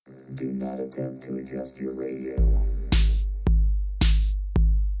Do not attempt to adjust your radio.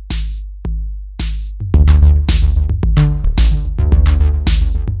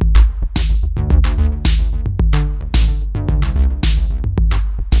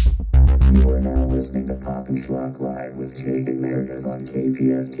 You are now listening to Pop and Schlock Live with Jake and Meredith on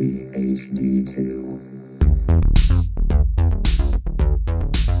KPFT HD2.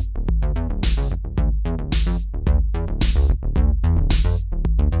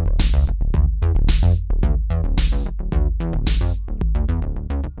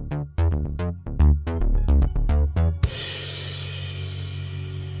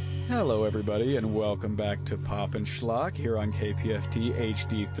 Hello everybody and welcome back to Pop and Schlock here on KPFT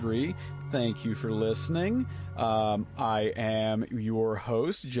HD3. Thank you for listening. I am your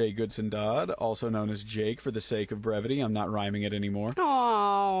host, Jay Goodson Dodd, also known as Jake for the sake of brevity. I'm not rhyming it anymore.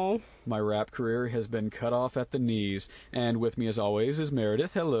 Aww. My rap career has been cut off at the knees. And with me as always is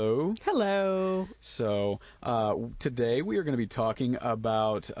Meredith. Hello. Hello. So, today we are going to be talking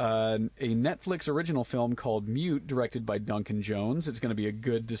about a Netflix original film called Mute, directed by Duncan Jones. It's going to be a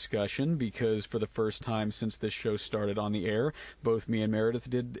good discussion because for the first time since this show started on the air, both me and Meredith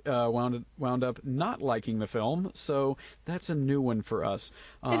wound up not liking the film. So that's a new one for us.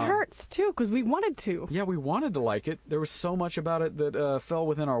 It hurts, too, because we wanted to. Yeah, we wanted to like it. There was so much about it that fell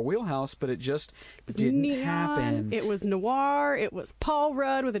within our wheelhouse, but it just didn't happen. It was noir. It was Paul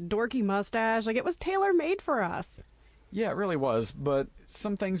Rudd with a dorky mustache. Like, it was tailor-made for us. Yeah, it really was, but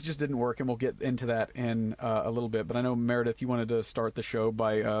some things just didn't work, and we'll get into that in a little bit. But I know, Meredith, you wanted to start the show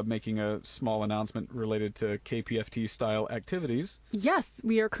by making a small announcement related to KPFT-style activities. Yes,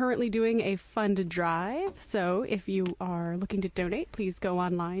 we are currently doing a fund drive, so if you are looking to donate, please go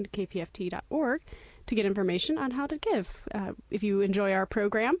online to kpft.org to get information on how to give. If you enjoy our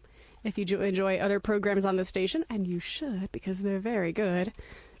program, if you enjoy other programs on the station, and you should because they're very good,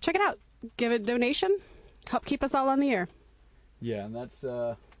 check it out. Give a donation. Help keep us all on the air. Yeah, and that's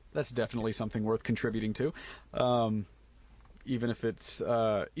definitely something worth contributing to. Even if it's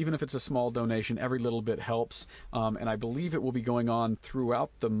a small donation, every little bit helps. And I believe it will be going on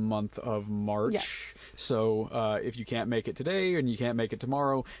throughout the month of March. Yes. So if you can't make it today and you can't make it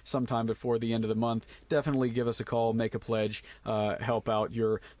tomorrow, sometime before the end of the month, definitely give us a call, make a pledge, help out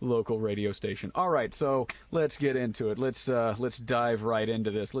your local radio station. All right, so let's get into it. Let's dive right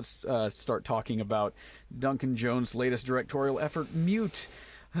into this. Let's start talking about Duncan Jones' latest directorial effort, Mute.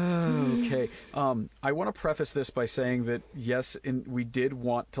 Okay. I want to preface this by saying that, yes, we did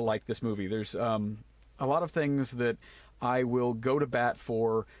want to like this movie. There's a lot of things that I will go to bat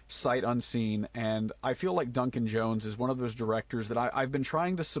for sight unseen, and I feel like Duncan Jones is one of those directors that I've been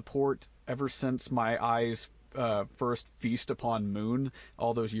trying to support ever since my eyes first feast upon Moon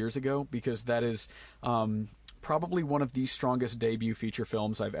all those years ago, because that is probably one of the strongest debut feature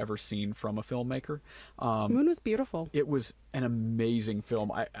films I've ever seen from a filmmaker. Moon was beautiful. It was an amazing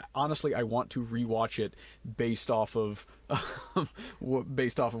film. I honestly want to rewatch it based off of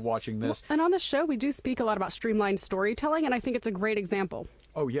watching this. And on the show, we do speak a lot about streamlined storytelling, and I think it's a great example.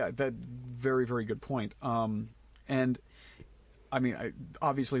 Oh yeah, that very, very good point. And I mean,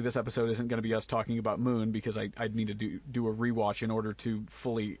 obviously this episode isn't going to be us talking about Moon because I'd need to do a rewatch in order to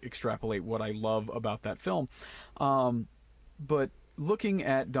fully extrapolate what I love about that film. But looking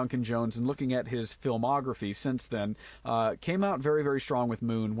at Duncan Jones and looking at his filmography since then, came out very, very strong with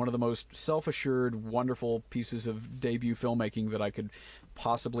Moon, one of the most self-assured, wonderful pieces of debut filmmaking that I could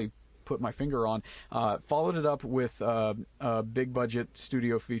possibly put my finger on. Followed it up with a big budget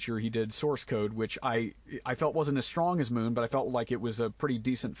studio feature he did, Source Code, which I felt wasn't as strong as Moon, but I felt like it was a pretty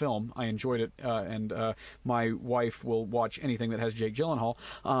decent film. I enjoyed it, and my wife will watch anything that has Jake Gyllenhaal.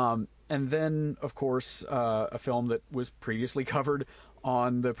 And then, of course, a film that was previously covered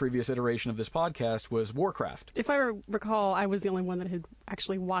on the previous iteration of this podcast was Warcraft. If I recall, I was the only one that had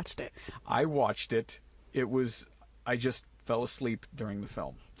actually watched it. I watched it. I just fell asleep during the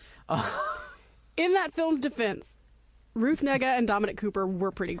film. In that film's defense, Ruth Negga and Dominic Cooper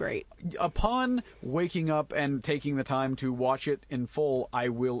were pretty great. Upon waking up and taking the time to watch it in full, I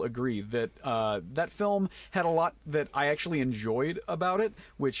will agree that that film had a lot that I actually enjoyed about it,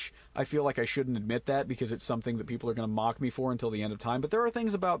 which I feel like I shouldn't admit that because it's something that people are going to mock me for until the end of time. But there are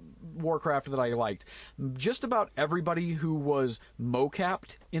things about Warcraft that I liked. Just about everybody who was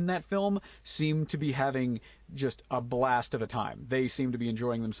mocapped in that film seemed to be having just a blast of a time. They seemed to be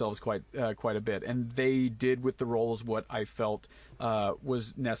enjoying themselves quite a bit, and they did with the roles what I felt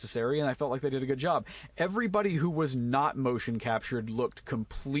was necessary, and I felt like they did a good job. Everybody who was not motion captured looked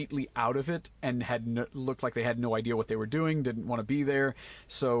completely out of it and looked like they had no idea what they were doing, didn't want to be there.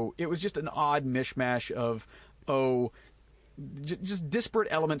 So it was just an odd mishmash of, just disparate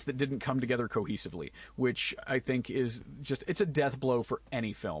elements that didn't come together cohesively, which I think is just, it's a death blow for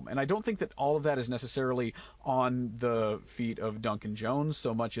any film. And I don't think that all of that is necessarily on the feet of Duncan Jones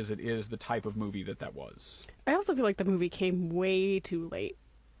so much as it is the type of movie that was. I also feel like the movie came way too late.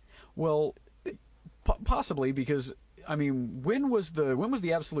 Well, possibly, because I mean, when was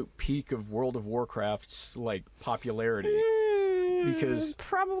the absolute peak of World of Warcraft's like popularity? Because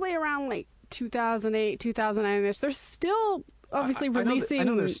probably around like 2008, 2009ish. There's still obviously releasing I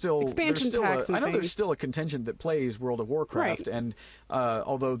know there's still expansion packs. I know there's still a contingent that plays World of Warcraft, Right. and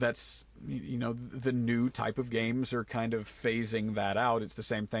although that's, you know, the new type of games are kind of phasing that out. It's the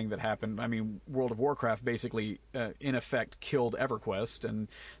same thing that happened. I mean, World of Warcraft basically, in effect, killed EverQuest, and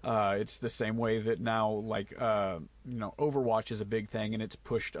it's the same way that now, like, you know, Overwatch is a big thing, and it's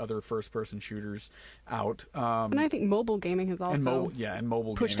pushed other first-person shooters out. And I think mobile gaming has also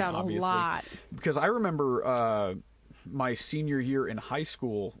mobile pushed gaming, out obviously. a lot. Because I remember my senior year in high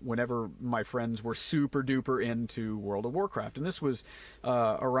school, whenever my friends were super duper into World of Warcraft, and this was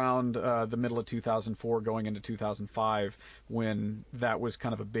around the middle of 2004 going into 2005 when that was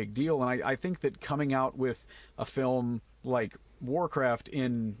kind of a big deal. And I think that coming out with a film like Warcraft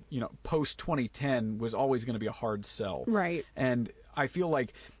in, you know, post 2010 was always going to be a hard sell. Right. And I feel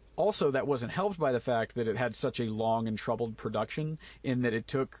like also that wasn't helped by the fact that it had such a long and troubled production, in that it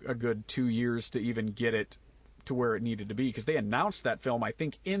took a good 2 years to even get it to where it needed to be, because they announced that film I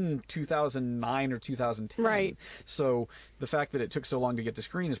think in 2009 or 2010. Right. So the fact that it took so long to get to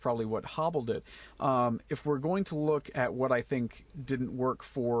screen is probably what hobbled it. If we're going to look at what I think didn't work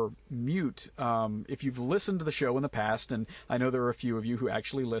for Mute, if you've listened to the show in the past, and I know there are a few of you who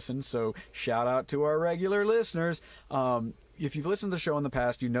actually listen, so shout out to our regular listeners. If you've listened to the show in the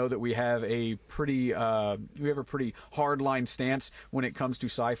past, you know that we have a pretty hardline stance when it comes to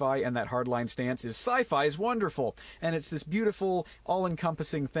sci-fi, and that hardline stance is sci-fi is wonderful, and it's this beautiful,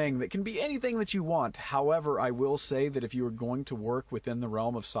 all-encompassing thing that can be anything that you want. However, I will say that if you are going to work within the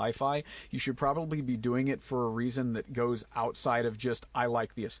realm of sci-fi, you should probably be doing it for a reason that goes outside of just, I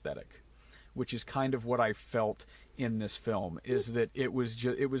like the aesthetic, which is kind of what I felt in this film, is that it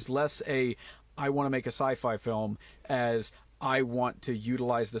was less a, I want to make a sci-fi film, as I want to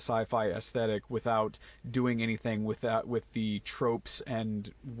utilize the sci-fi aesthetic without doing anything with the tropes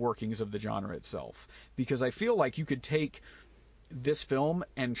and workings of the genre itself. Because I feel like you could take this film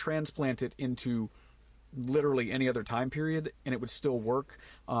and transplant it into literally any other time period and it would still work,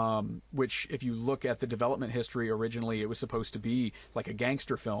 which if you look at the development history, originally it was supposed to be like a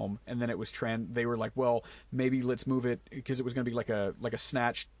gangster film, and then it was they were like, well, maybe let's move it, because it was going to be like a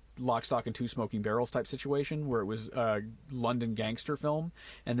Snatch, Lock, Stock, and Two Smoking Barrels type situation, where it was a London gangster film.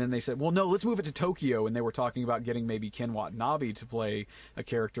 And then they said, well, no, let's move it to Tokyo. And they were talking about getting maybe Ken Watanabe to play a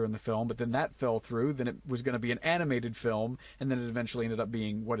character in the film, but then that fell through. Then it was going to be an animated film, and then it eventually ended up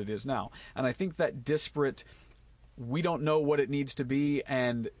being what it is now. And I think that disparate, we don't know what it needs to be,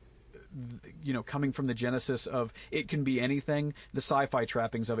 and, you know, coming from the genesis of it can be anything, the sci-fi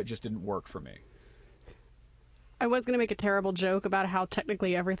trappings of it just didn't work for me. I was going to make a terrible joke about how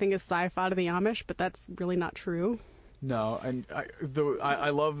technically everything is sci-fi to the Amish, but that's really not true. No, and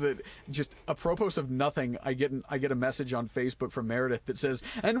I love that. Just apropos of nothing, I get a message on Facebook from Meredith that says,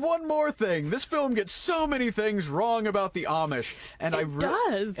 "And one more thing, this film gets so many things wrong about the Amish." And it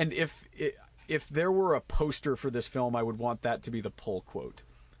does. And if there were a poster for this film, I would want that to be the pull quote.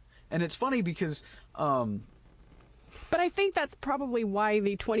 And it's funny because, but I think that's probably why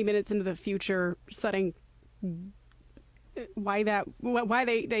the 20 minutes into the future setting. Why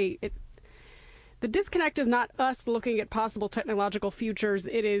it's the disconnect is not us looking at possible technological futures.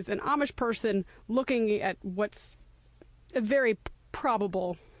 It is an Amish person looking at what's a very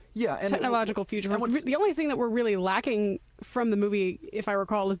probable technological future. The only thing that we're really lacking from the movie, if I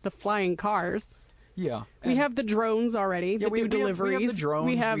recall, is the flying cars. Yeah, we have the drones already that do deliveries. We have the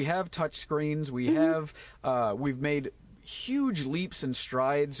drones. We have touch screens. We have we've made huge leaps and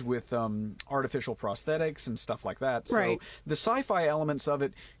strides with artificial prosthetics and stuff like that. So right. The sci-fi elements of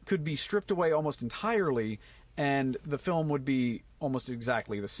it could be stripped away almost entirely, and the film would be almost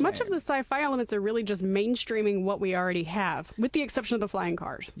exactly the same. Much of the sci-fi elements are really just mainstreaming what we already have, with the exception of the flying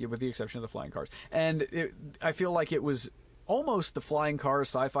cars. Yeah, with the exception of the flying cars. And I feel like it was almost, the flying cars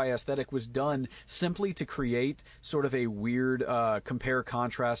sci-fi aesthetic was done simply to create sort of a weird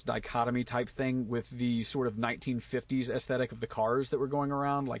compare-contrast dichotomy type thing with the sort of 1950s aesthetic of the cars that were going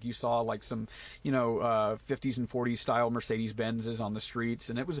around. Like you saw like some, 50s and 40s style Mercedes-Benzes on the streets,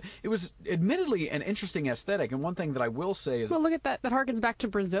 and it was admittedly an interesting aesthetic. And one thing that I will say is, well, look at that harkens back to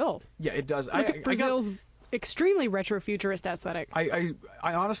Brazil. Yeah, it does. Look at Brazil's extremely retro-futurist aesthetic. I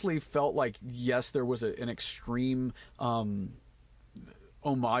honestly felt like, yes, there was an extreme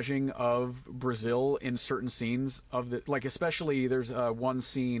homaging of Brazil in certain scenes of the, like, especially there's one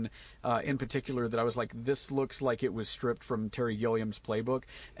scene in particular that I was like, this looks like it was stripped from Terry Gilliam's playbook,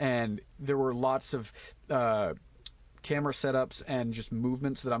 and there were lots of camera setups and just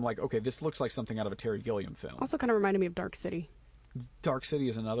movements that I'm like, okay, this looks like something out of a Terry Gilliam film. Also kind of reminded me of Dark City. Dark City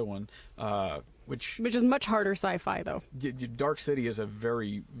is another one, which is much harder sci-fi, though. Dark City is a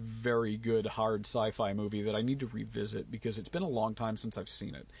very, very good hard sci-fi movie that I need to revisit because it's been a long time since I've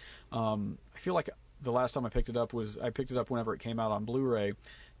seen it. I feel like the last time I picked it up whenever it came out on Blu-ray,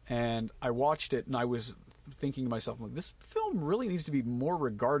 and I watched it and I was thinking to myself, like, this film really needs to be more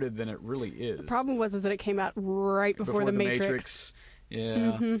regarded than it really is. The problem is that it came out right before The Matrix.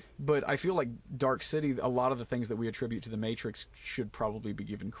 Yeah, but I feel like Dark City, a lot of the things that we attribute to The Matrix should probably be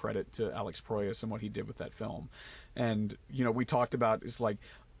given credit to Alex Proyas and what he did with that film. And, you know, we talked about, it's like,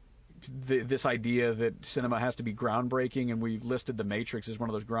 this idea that cinema has to be groundbreaking, and we listed The Matrix as one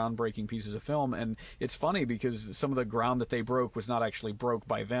of those groundbreaking pieces of film. And it's funny because some of the ground that they broke was not actually broke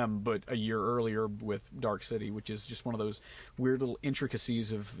by them, but a year earlier with Dark City, which is just one of those weird little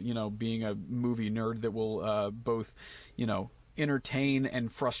intricacies of, you know, being a movie nerd that will both, you know, entertain and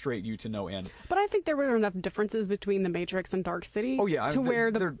frustrate you to no end. But I think there were enough differences between The Matrix and Dark City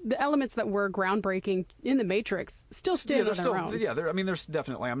where the elements that were groundbreaking in The Matrix still stand on their own. Yeah, I mean, there's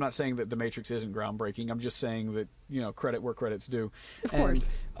definitely, I'm not saying that The Matrix isn't groundbreaking. I'm just saying that, you know, credit where credit's due. Of course.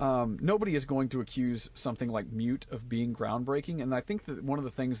 Nobody is going to accuse something like Mute of being groundbreaking, and I think that one of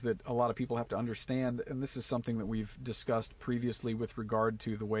the things that a lot of people have to understand, and this is something that we've discussed previously with regard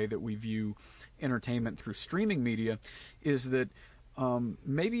to the way that we view entertainment through streaming media, is that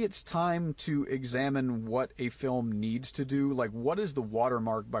maybe it's time to examine what a film needs to do. Like, what is the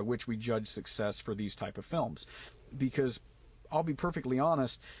watermark by which we judge success for these type of films? Because I'll be perfectly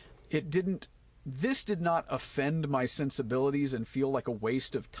honest, this did not offend my sensibilities and feel like a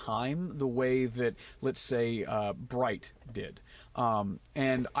waste of time the way that, let's say, Bright did.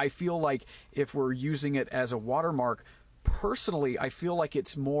 And I feel like if we're using it as a watermark, personally, I feel like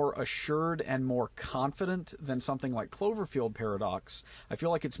it's more assured and more confident than something like Cloverfield Paradox. I feel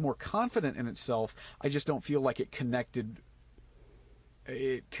like it's more confident in itself. I just don't feel like it connected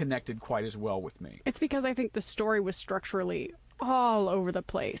quite as well with me. It's because I think the story was structurally all over the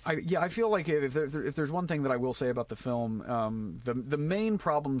place. I feel like if there's one thing that I will say about the film, the main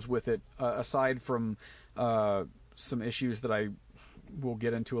problems with it, aside from some issues that I will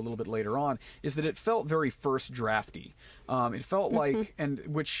get into a little bit later on, is that it felt very first drafty. It felt like, and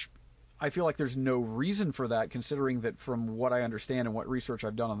which I feel like there's no reason for that, considering that from what I understand and what research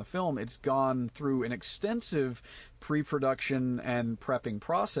I've done on the film, it's gone through an extensive pre-production and prepping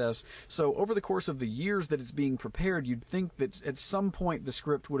process. So over the course of the years that it's being prepared, you'd think that at some point the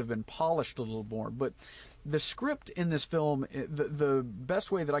script would have been polished a little more. But the script in this film, the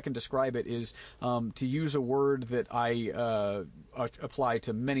best way that I can describe it is to use a word that I apply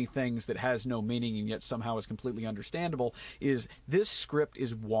to many things that has no meaning and yet somehow is completely understandable, is this script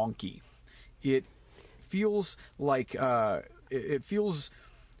is wonky. It feels like it feels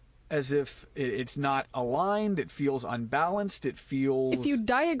as if it's not aligned. It feels unbalanced. It feels... If you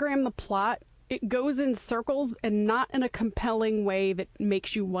diagram the plot, it goes in circles and not in a compelling way that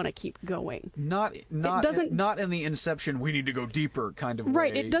makes you want to keep going. Not in the Inception, we need to go deeper kind of way.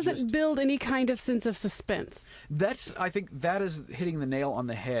 Right, it doesn't build any kind of sense of suspense. I think that is hitting the nail on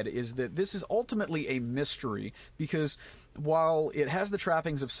the head, is that this is ultimately a mystery, because while it has the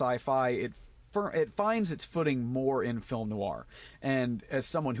trappings of sci-fi, it finds its footing more in film noir. And as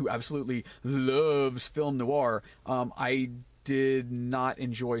someone who absolutely loves film noir, I did not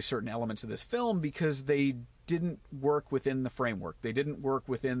enjoy certain elements of this film because they didn't work within the framework. They didn't work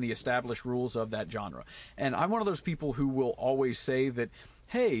within the established rules of that genre. And I'm one of those people who will always say that,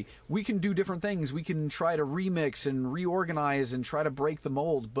 hey, we can do different things. We can try to remix and reorganize and try to break the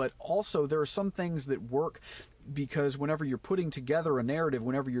mold. But also there are some things that work because whenever you're putting together a narrative,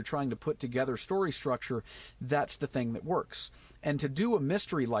 whenever you're trying to put together story structure, that's the thing that works. And to do a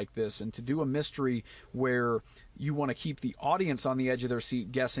mystery like this, and to do a mystery where you want to keep the audience on the edge of their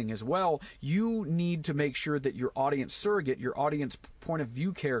seat guessing as well, you need to make sure that your audience surrogate, your audience point of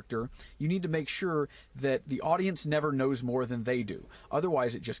view character, you need to make sure that the audience never knows more than they do.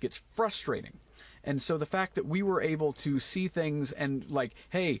 Otherwise, it just gets frustrating. And so the fact that we were able to see things and like,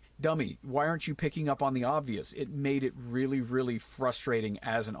 hey, dummy, why aren't you picking up on the obvious? It made it really, really frustrating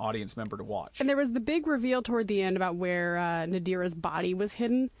as an audience member to watch. And there was the big reveal toward the end about where Nadira's body was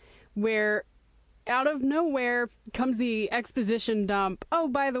hidden, where out of nowhere comes the exposition dump. Oh,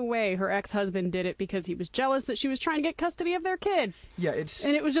 by the way, her ex-husband did it because he was jealous that she was trying to get custody of their kid. Yeah, it's...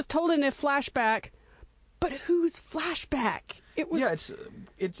 And it was just told in a flashback. But whose flashback? It was... Yeah,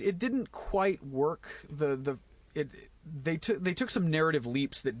 it didn't quite work. They took some narrative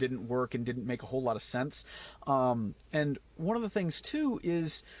leaps that didn't work and didn't make a whole lot of sense. And one of the things too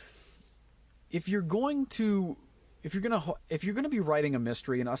is if you're going to be writing a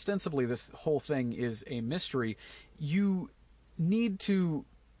mystery, and ostensibly this whole thing is a mystery, you need to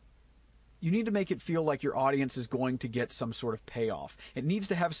make it feel like your audience is going to get some sort of payoff. It needs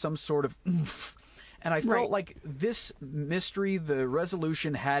to have some sort of oomph. And I felt like this mystery, the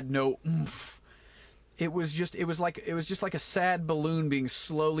resolution had no oomph. It was just like a sad balloon being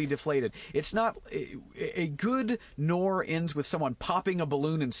slowly deflated. It's not a good Noir ends with someone popping a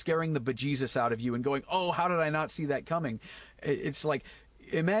balloon and scaring the bejesus out of you and going, "Oh, how did I not see that coming?" It's like,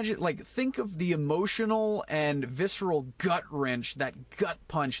 think of the emotional and visceral gut wrench, that gut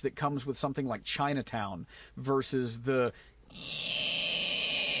punch that comes with something like Chinatown versus the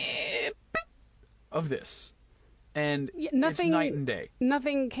of this. And it's night and day.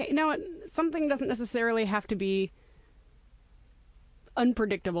 Something doesn't necessarily have to be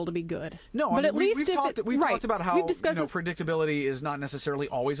unpredictable to be good. No, but at least we've talked about how predictability is not necessarily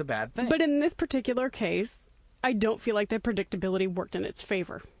always a bad thing. But in this particular case, I don't feel like the predictability worked in its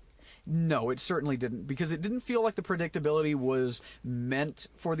favor. No, it certainly didn't, because it didn't feel like the predictability was meant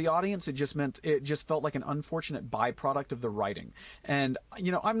for the audience. It just felt like an unfortunate byproduct of the writing. And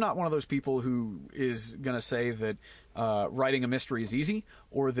I'm not one of those people who is going to say that writing a mystery is easy,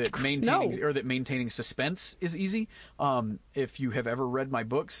 or that maintaining suspense is easy. If you have ever read my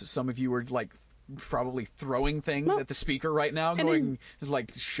books, some of you are probably throwing things at the speaker right now, going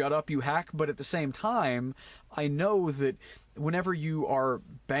 "Shut up, you hack!" But at the same time, I know that whenever you are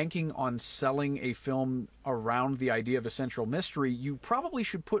banking on selling a film around the idea of a central mystery, you probably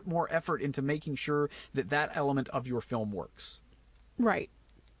should put more effort into making sure that element of your film works. Right.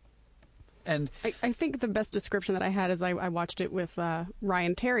 And I think the best description that I had is I watched it with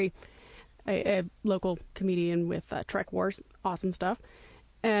Ryan Terry, a local comedian with Trek Wars, awesome stuff.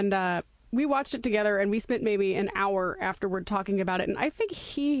 And we watched it together, and we spent maybe an hour afterward talking about it. And I think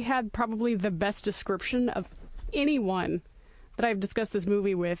he had probably the best description of anyone that I've discussed this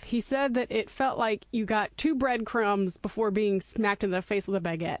movie with. He said that it felt like you got 2 breadcrumbs before being smacked in the face with a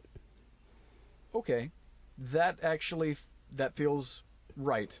baguette. Okay. That feels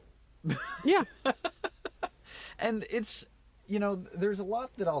right. Yeah. And it's, there's a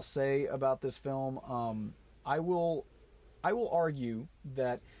lot that I'll say about this film. I will argue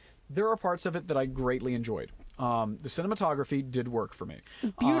that there are parts of it that I greatly enjoyed. The cinematography did work for me.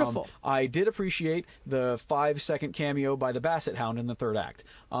 It's beautiful. I did appreciate the 5-second cameo by the Basset Hound in the third act.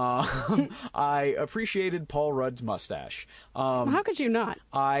 I appreciated Paul Rudd's mustache. How could you not?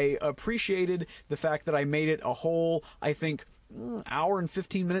 I appreciated the fact that I made it a whole, I think, hour and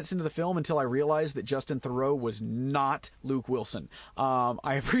 15 minutes into the film until I realized that Justin Theroux was not Luke Wilson.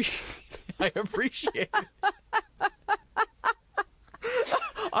 I appreciate it.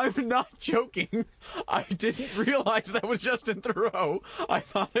 I'm not joking. I didn't realize that was Justin Theroux. I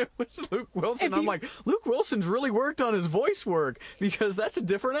thought it was Luke Wilson. I'm like, Luke Wilson's really worked on his voice work, because that's a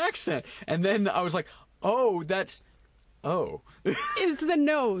different accent. And then I was like, it's the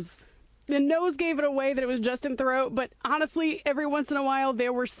nose. The nose gave it away that it was Justin Theroux, but honestly, every once in a while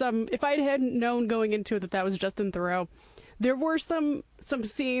there were some, if I hadn't known going into it that was Justin Theroux, there were some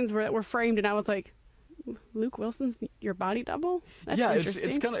scenes that were framed, and I was like, Luke Wilson's your body double? That's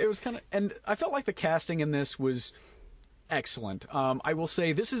interesting. It was kind of, and I felt like the casting in this was excellent. I will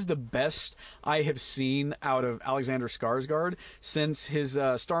say this is the best I have seen out of Alexander Skarsgård since his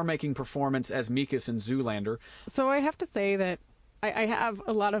star-making performance as Mikas in Zoolander. So I have to say that I have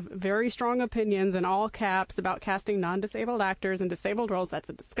a lot of very strong opinions in all caps about casting non-disabled actors in disabled roles. That's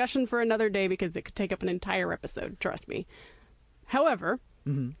a discussion for another day, because it could take up an entire episode, trust me. However,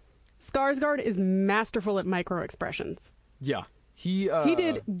 Skarsgård is masterful at micro-expressions. Yeah.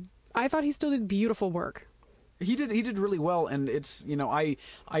 I thought he still did beautiful work. He did really well, and it's, I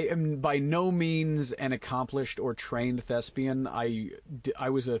am by no means an accomplished or trained thespian. I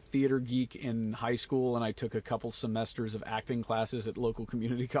was a theater geek in high school, and I took a couple semesters of acting classes at local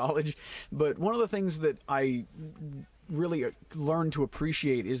community college. But one of the things that I really learned to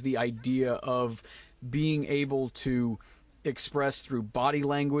appreciate is the idea of being able to express through body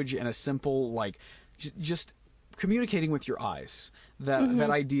language and a simple, just communicating with your eyes. That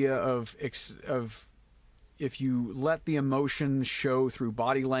idea of if you let the emotion show through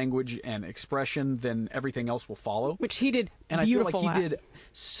body language and expression, then everything else will follow. Which he did And I feel like beautiful he at. did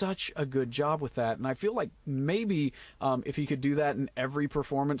such a good job with that. And I feel like maybe if he could do that in every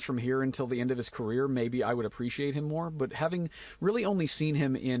performance from here until the end of his career, maybe I would appreciate him more. But having really only seen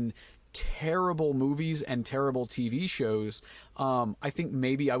him in terrible movies and terrible TV shows, I think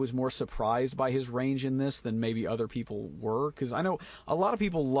maybe I was more surprised by his range in this than maybe other people were, because I know a lot of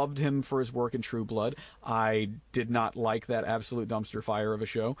people loved him for his work in True Blood. I did not like that absolute dumpster fire of a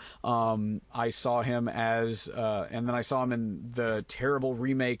show. I saw him as and then I saw him in the terrible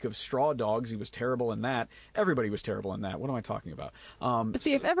remake of Straw Dogs. He was terrible in that. Everybody was terrible in that. What am I talking about? But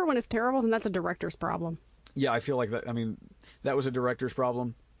see, if everyone is terrible, then that's a director's problem. Yeah, I feel like that. I mean, that was a director's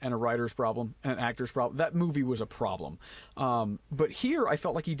problem, and a writer's problem, and an actor's problem. That movie was a problem. But here, I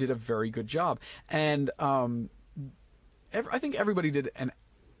felt like he did a very good job. And I think everybody did an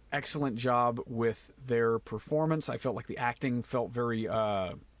excellent job with their performance. I felt like the acting felt very...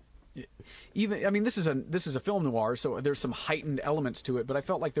 even, I mean, this is a film noir, so there's some heightened elements to it, but I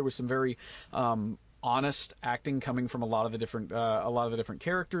felt like there was some very... honest acting coming from a lot of the different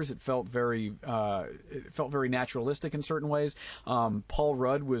characters. It felt very naturalistic in certain ways. Paul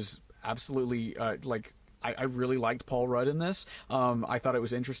Rudd was absolutely I really liked Paul Rudd in this. I thought it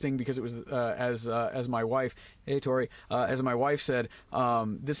was interesting because it was as my wife, hey Tori, as my wife said,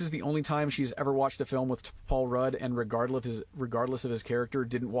 this is the only time she's ever watched a film with Paul Rudd, and regardless of his character,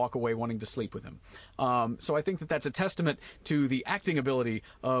 didn't walk away wanting to sleep with him. So I think that that's a testament to the acting ability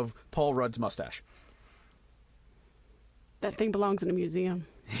of Paul Rudd's mustache. That thing belongs in a museum.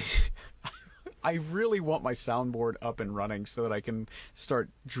 I really want my soundboard up and running so that I can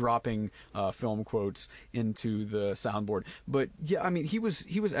start dropping film quotes into the soundboard. But yeah, I mean, he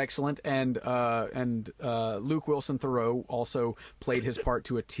was excellent, and Luke Wilson Thoreau also played his part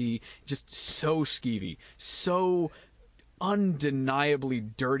to a T. Just so skeevy, so undeniably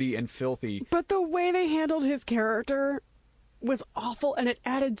dirty and filthy. But the way they handled his character was awful, and it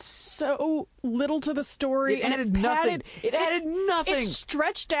added so little to the story. It added nothing. It added nothing. It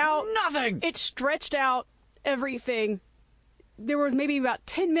stretched out nothing. It stretched out everything. There was maybe about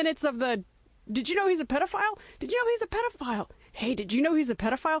 10 minutes of the, did you know he's a pedophile? Did you know he's a pedophile? Hey, did you know he's a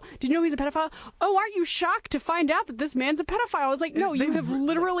pedophile? Did you know he's a pedophile? Oh, aren't you shocked to find out that this man's a pedophile? I was like, no, you have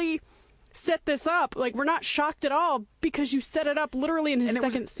literally set this up. Like, we're not shocked at all because you set it up literally in his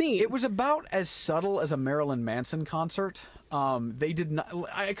second scene. It was about as subtle as a Marilyn Manson concert. They did not.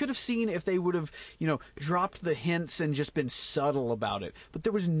 I could have seen if they would have, dropped the hints and just been subtle about it. But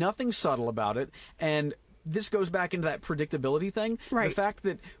there was nothing subtle about it, and this goes back into that predictability thing. Right. The fact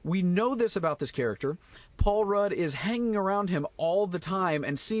that we know this about this character. Paul Rudd is hanging around him all the time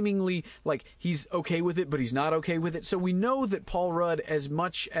and seemingly like he's okay with it, but he's not okay with it. So we know that Paul Rudd, as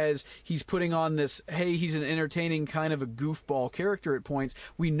much as he's putting on this, hey, he's an entertaining kind of a goofball character at points,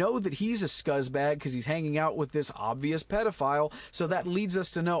 we know that he's a scuzzbag because he's hanging out with this obvious pedophile. So that leads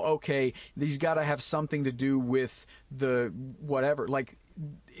us to know, okay, he's got to have something to do with the whatever. Like,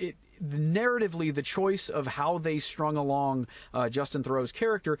 narratively, the choice of how they strung along Justin Theroux's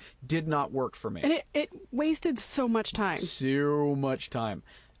character did not work for me. And it wasted so much time. So much time.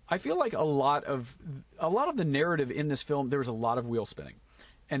 I feel like a lot of the narrative in this film, there was a lot of wheel spinning.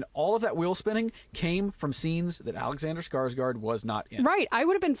 And all of that wheel spinning came from scenes that Alexander Skarsgård was not in. Right. I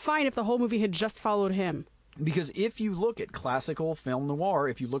would have been fine if the whole movie had just followed him. Because if you look at classical film noir,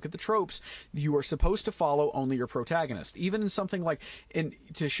 if you look at the tropes, you are supposed to follow only your protagonist. Even in something like,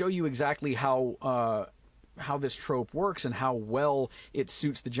 to show you exactly how this trope works and how well it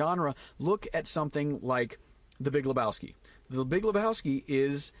suits the genre, look at something like The Big Lebowski. The Big Lebowski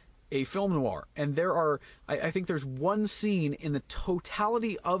is a film noir, and I think there's one scene in the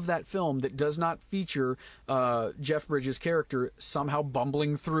totality of that film that does not feature Jeff Bridges' character somehow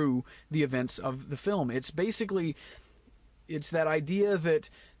bumbling through the events of the film. It's that idea that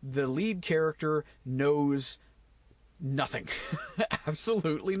the lead character knows nothing.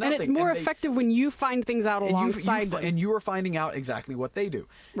 Absolutely nothing. And it's more effective when you find things out alongside them. And you are finding out exactly what they do.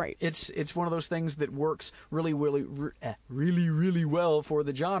 Right. It's one of those things that works really, really, really well for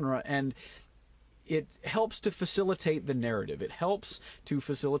the genre, and it helps to facilitate the narrative. It helps to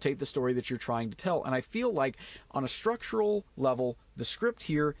facilitate the story that you're trying to tell. And I feel like on a structural level, the script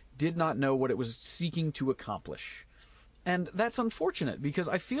here did not know what it was seeking to accomplish. And that's unfortunate because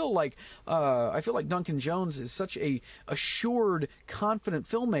I feel like Duncan Jones is such a assured, confident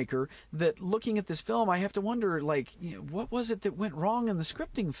filmmaker that looking at this film, I have to wonder, what was it that went wrong in the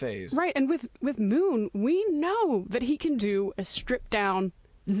scripting phase? Right, and with Moon, we know that he can do a stripped down,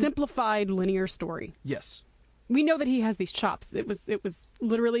 simplified, linear story. Yes. We know that he has these chops. It was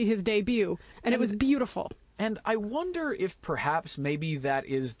literally his debut, and it was beautiful. And I wonder if perhaps maybe that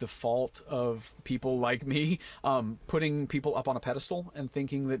is the fault of people like me, putting people up on a pedestal and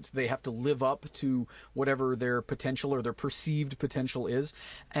thinking that they have to live up to whatever their potential or their perceived potential is.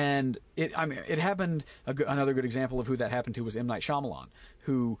 And it happened. Another good example of who that happened to was M. Night Shyamalan,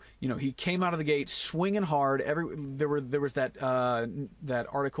 who, he came out of the gate swinging hard. There was that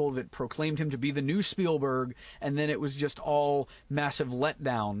article that proclaimed him to be the new Spielberg, and then it was just all massive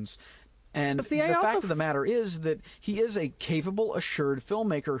letdowns. And the fact of the matter is that he is a capable, assured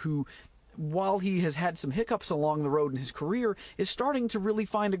filmmaker who, while he has had some hiccups along the road in his career, is starting to really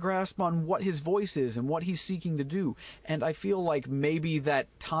find a grasp on what his voice is and what he's seeking to do. And I feel like maybe that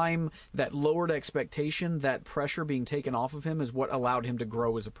time, that lowered expectation, that pressure being taken off of him is what allowed him to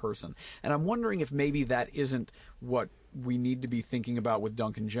grow as a person. And I'm wondering if maybe that isn't what we need to be thinking about with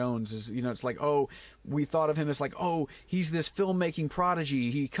Duncan Jones. Is, it's like, oh, we thought of him as like, oh, he's this filmmaking prodigy.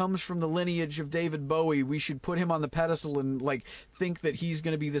 He comes from the lineage of David Bowie. We should put him on the pedestal and like think that he's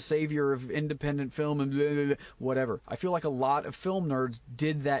going to be the savior of independent film and blah, blah, blah, whatever. I feel like a lot of film nerds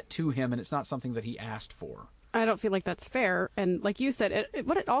did that to him, and it's not something that he asked for. I don't feel like that's fair. And like you said,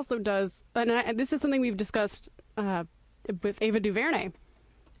 what it also does, and this is something we've discussed with Ava DuVernay,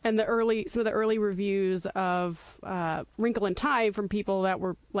 and some of the early reviews of Wrinkle in Time from people that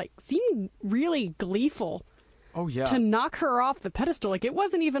were like seemed really gleeful. Oh yeah. To knock her off the pedestal. Like, it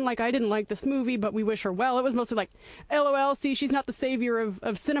wasn't even like, I didn't like this movie, but we wish her well. It was mostly like, LOL, see, she's not the savior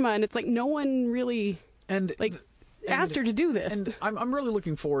of cinema. And it's like, no one really asked her to do this. And I'm really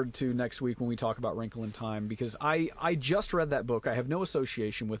looking forward to next week when we talk about Wrinkle in Time, because I just read that book. I have no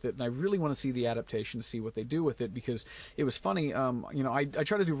association with it, and I really want to see the adaptation to see what they do with it, because it was funny. I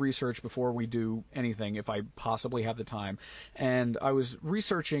try to do research before we do anything if I possibly have the time. And I was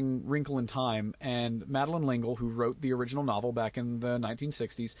researching Wrinkle in Time, and Madeleine L'Engle, who wrote the original novel back in the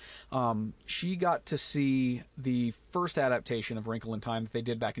 1960s, she got to see the first adaptation of Wrinkle in Time that they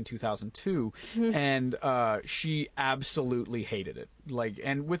did back in 2002, and she absolutely hated it,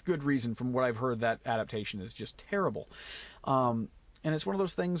 and with good reason. From what I've heard, that adaptation is just terrible, and it's one of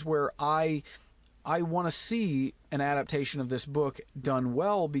those things where I want to see an adaptation of this book done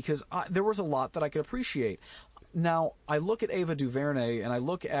well, because there was a lot that I could appreciate. Now, I look at Ava DuVernay, and I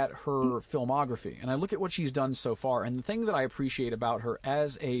look at her filmography, and I look at what she's done so far, and the thing that I appreciate about her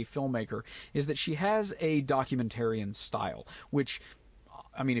as a filmmaker is that she has a documentarian style, which,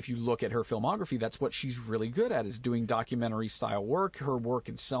 I mean, if you look at her filmography, that's what she's really good at, is doing documentary-style work. Her work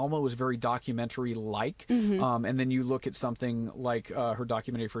in Selma was very documentary-like. And then you look at something like her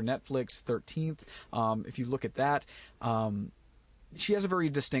documentary for Netflix, 13th. If you look at that, she has a very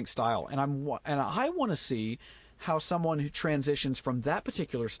distinct style. And I want to see how someone who transitions from that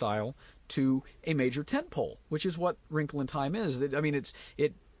particular style to a major tentpole, which is what Wrinkle in Time is. I mean,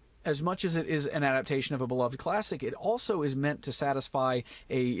 it as much as it is an adaptation of a beloved classic, it also is meant to satisfy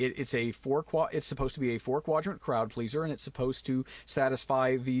it's supposed to be a 4-quadrant crowd pleaser, and it's supposed to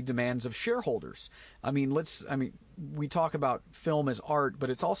satisfy the demands of shareholders. We talk about film as art, but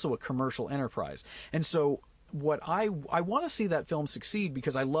it's also a commercial enterprise. And so what I want to see that film succeed,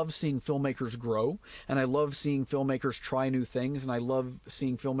 because I love seeing filmmakers grow, and I love seeing filmmakers try new things, and I love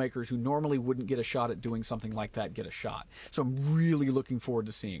seeing filmmakers who normally wouldn't get a shot at doing something like that get a shot. So I'm really looking forward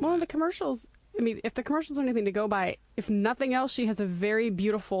to seeing the commercials, if the commercials are anything to go by, if nothing else, she has a very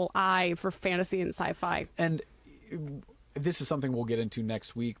beautiful eye for fantasy and sci-fi. And this is something we'll get into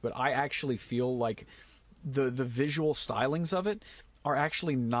next week, but I actually feel like the visual stylings of it are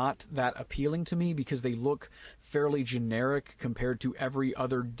actually not that appealing to me, because they look fairly generic compared to every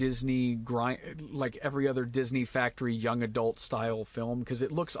other Disney factory young adult style film, because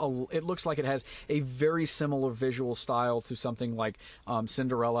it looks like it has a very similar visual style to something like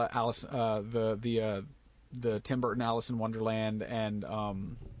Cinderella, Alice, the Tim Burton Alice in Wonderland, and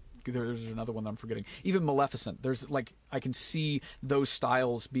there's another one that I'm forgetting. Even Maleficent. I can see those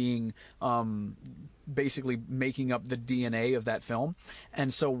styles being basically making up the DNA of that film.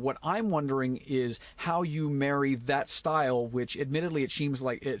 And so what I'm wondering is how you marry that style, which admittedly it seems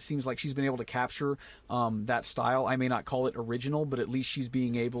like she's been able to capture that style. I may not call it original, but at least she's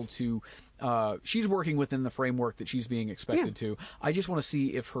being able to she's working within the framework that she's being expected to. I just want to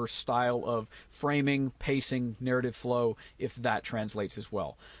see if her style of framing, pacing, narrative flow, if that translates as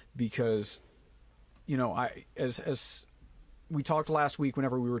well. Because, as we talked last week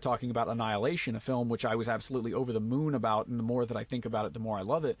whenever we were talking about Annihilation, a film which I was absolutely over the moon about, and the more that I think about it, the more I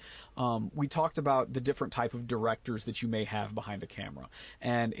love it. We talked about the different type of directors that you may have behind a camera.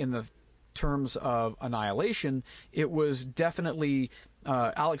 And in the terms of Annihilation, it was definitely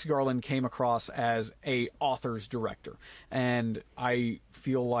Alex Garland came across as a author's director. And I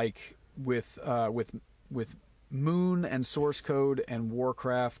feel like with Moon and Source Code and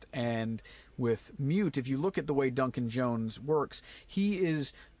Warcraft and with Mute, if you look at the way Duncan Jones works, he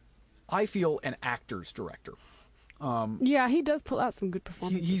is, I feel, an actor's director. Yeah, he does pull out some good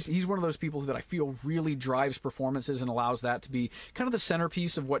performances. He's one of those people that I feel really drives performances and allows that to be kind of the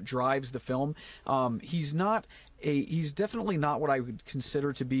centerpiece of what drives the film. He's definitely not what I would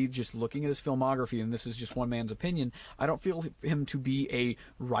consider to be, just looking at his filmography, and this is just one man's opinion, I don't feel him to be a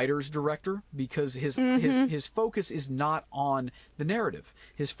writer's director, because his focus is not on the narrative.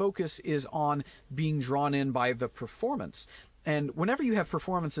 His focus is on being drawn in by the performance. And whenever you have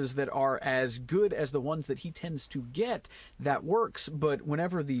performances that are as good as the ones that he tends to get, that works. But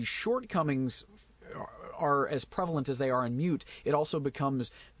whenever the shortcomings are as prevalent as they are in Mute, it also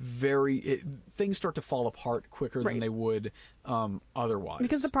becomes things start to fall apart quicker than they would otherwise.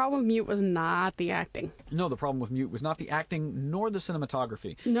 Because the problem with Mute was not the acting. No, the problem with Mute was not the acting nor the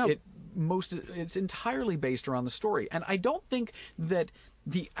cinematography. No. It's entirely based around the story. And I don't think that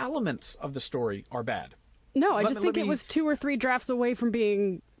the elements of the story are bad. No, I just think it was 2 or 3 drafts away from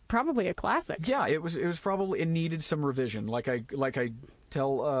being probably a classic. Yeah, it was probably, it needed some revision. Like I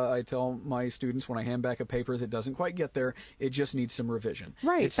tell my students when I hand back a paper that doesn't quite get there, it just needs some revision.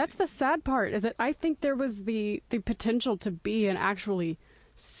 Right. That's the sad part, is that I think there was the potential to be an actually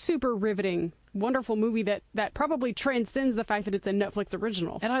super riveting, wonderful movie that probably transcends the fact that it's a Netflix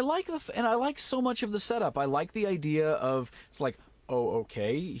original. And I like so much of the setup. I like the idea of, it's like, oh,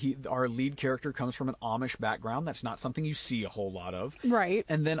 okay, our lead character comes from an Amish background. That's not something you see a whole lot of. Right.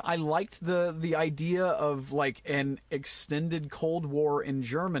 And then I liked the idea of like an extended Cold War in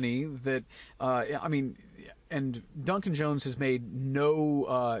Germany that, and Duncan Jones has made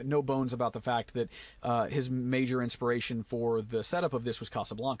no bones about the fact that his major inspiration for the setup of this was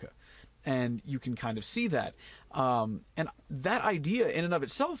Casablanca. And you can kind of see that. And that idea in and of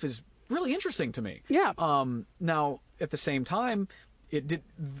itself is really interesting to me. Yeah. Now, at the same time, it did,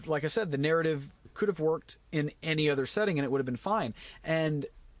 like I said, the narrative could have worked in any other setting and it would have been fine. And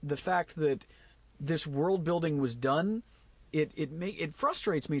the fact that this world building was done, it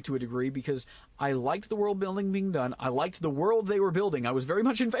frustrates me to a degree, because I liked the world building being done. I liked the world they were building. I was very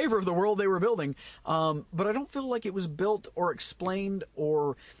much in favor of the world they were building. But I don't feel like it was built or explained,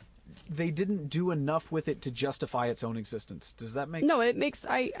 or they didn't do enough with it to justify its own existence. Does that make sense? No, it makes...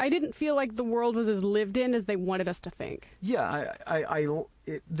 I didn't feel like the world was as lived in as they wanted us to think. Yeah,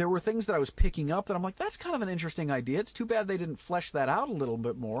 there were things that I was picking up that I'm like, that's kind of an interesting idea. It's too bad they didn't flesh that out a little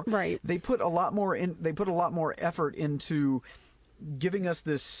bit more. Right. They put a lot more effort into giving us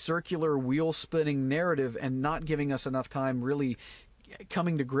this circular wheel spinning narrative and not giving us enough time really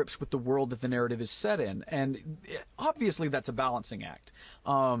coming to grips with the world that the narrative is set in. And obviously that's a balancing act.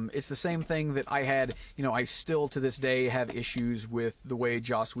 It's the same thing that I had, I still to this day have issues with the way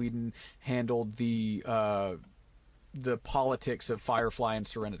Joss Whedon handled the politics of Firefly and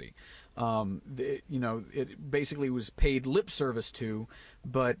Serenity. It basically was paid lip service to,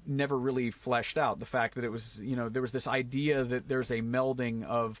 but never really fleshed out. The fact that it was, there was this idea that there's a melding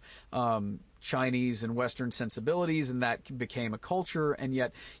of Chinese and Western sensibilities, and that became a culture, and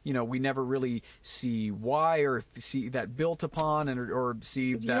yet, we never really see why, or see that built upon, or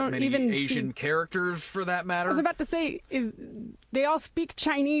see that many Asian characters, for that matter. I was about to say, they all speak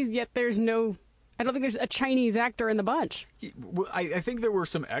Chinese, yet I don't think there's a Chinese actor in the bunch. I think there were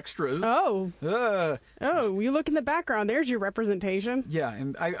some extras. Oh, you look in the background, there's your representation. Yeah,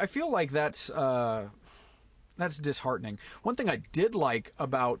 and I feel like that's disheartening. One thing I did like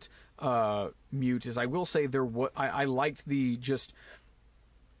about Mute is, I will say, I liked the just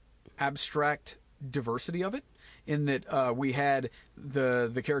abstract diversity of it, in that we had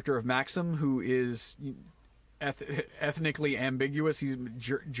the character of Maxim, who is ethnically ambiguous. He's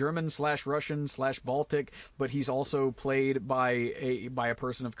German/Russian/Baltic, but he's also played by a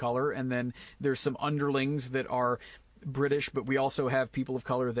person of color. And then there's some underlings that are British, but we also have people of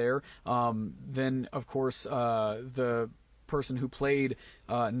color there. Then, of course, the person who played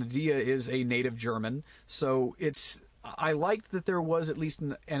Nadia is a native German. So I liked that there was at least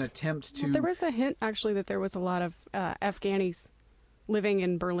an attempt to... Well, there was a hint, actually, that there was a lot of Afghanis living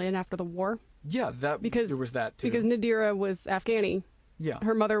in Berlin after the war. Yeah, there was that, too. Because Nadira was Afghani. Yeah.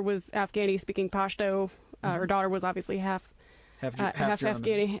 Her mother was Afghani, speaking Pashto. Her daughter was obviously half German.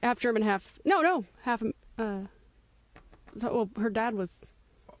 Afghani, half German, half... No, half... her dad was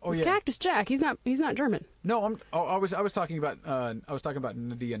Cactus Jack. He's not German. No, I was talking about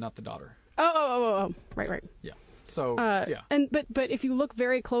Nadia, not the daughter. Oh, right. Yeah. So yeah. But if you look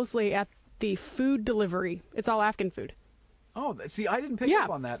very closely at the food delivery, it's all Afghan food. Oh, see, I didn't pick up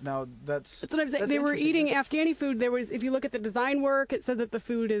on that. Now that's what I'm saying. They were eating Afghani food. If you look at the design work, it said that the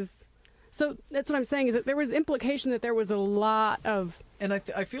food is So that's what I'm saying, is that there was implication that there was a lot of... And I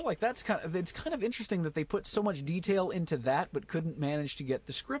feel like it's kind of interesting that they put so much detail into that but couldn't manage to get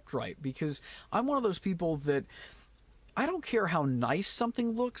the script right, because I'm one of those people that I don't care how nice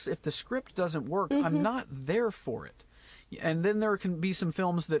something looks. If the script doesn't work, I'm not there for it. And then there can be some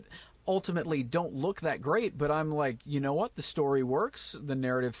films that ultimately don't look that great, but I'm like, you know what? The story works, the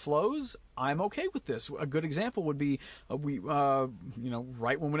narrative flows. I'm okay with this. A good example would be whenever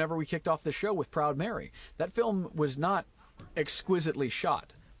we kicked off the show with Proud Mary. That film was not exquisitely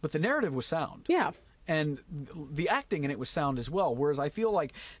shot, but the narrative was sound. Yeah. And the acting in it was sound as well. Whereas I feel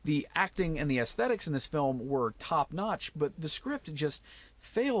like the acting and the aesthetics in this film were top notch, but the script just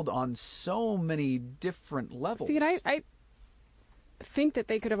failed on so many different levels. See, and I think that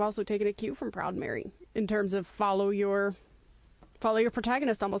they could have also taken a cue from Proud Mary in terms of follow your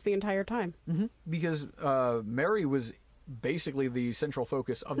protagonist almost the entire time. Mm-hmm. Because Mary was basically the central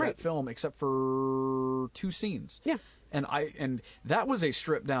focus of that film, except for 2 scenes. Yeah. And that was a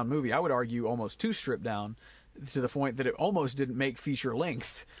stripped down movie. I would argue almost too stripped down, to the point that it almost didn't make feature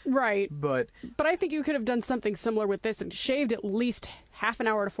length. Right. But I think you could have done something similar with this and shaved at least half an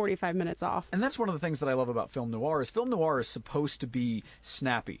hour to 45 minutes off. And that's one of the things that I love about film noir is supposed to be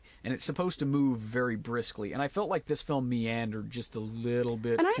snappy, and it's supposed to move very briskly. And I felt like this film meandered just a little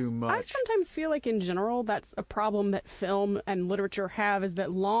bit too much. I sometimes feel like in general that's a problem that film and literature have, is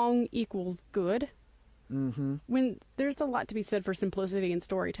that long equals good. Mm-hmm. When there's a lot to be said for simplicity in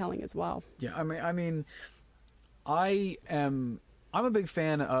storytelling as well. Yeah, I mean, I'm a big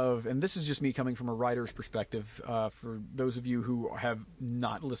fan of, and this is just me coming from a writer's perspective, for those of you who have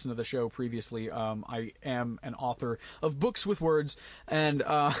not listened to the show previously, I am an author of books with words, and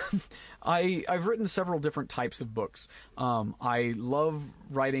I've written several different types of books. I love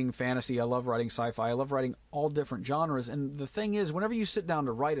writing fantasy, I love writing sci-fi, I love writing all different genres, and the thing is, whenever you sit down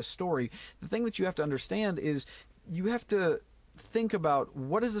to write a story, the thing that you have to understand is you have to think about,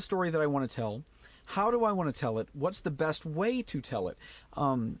 what is the story that I want to tell? How do I want to tell it? What's the best way to tell it?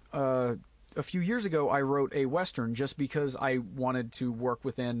 A few years ago, I wrote a Western just because I wanted to work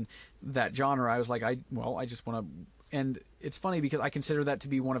within that genre. I was like, I just want to... And it's funny because I consider that to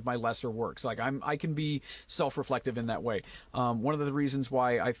be one of my lesser works. Like, I can be self-reflective in that way. One of the reasons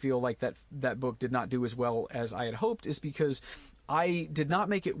why I feel like that book did not do as well as I had hoped is because I did not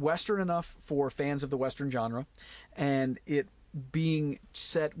make it Western enough for fans of the Western genre, and it being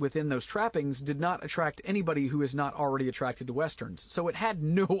set within those trappings did not attract anybody who is not already attracted to Westerns. So it had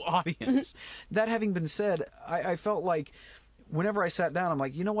no audience. That having been said, I felt like whenever I sat down, I'm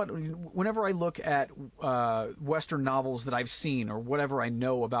like, you know what? Whenever I look at Western novels that I've seen or whatever I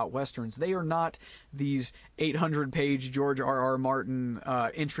know about Westerns, they are not these 800-page George R.R. Martin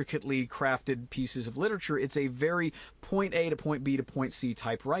intricately crafted pieces of literature. It's a very point A to point B to point C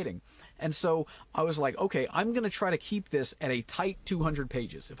type writing. And so I was like, okay, I'm going to try to keep this at a tight 200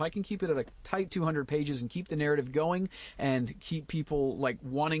 pages. If I can keep it at a tight 200 pages and keep the narrative going and keep people like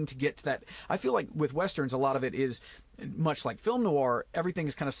wanting to get to that. I feel like with Westerns, a lot of it is much like film noir. Everything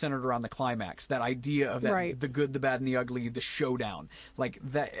is kind of centered around the climax, that idea of that, right. The good, the bad, and the ugly, the showdown. Like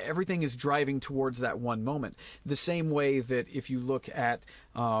that, everything is driving towards that one moment. The same way that if you look at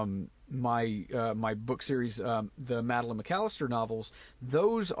my book series, the Madeline McAllister novels,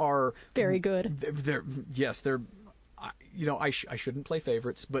 those are very good. They're I shouldn't play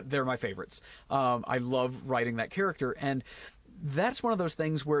favorites, but they're my favorites. I love writing that character, and that's one of those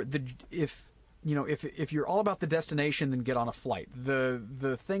things where if you're all about the destination, then get on a flight.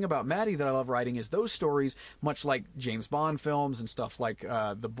 The thing about Maddie that I love writing is those stories, much like James Bond films and stuff like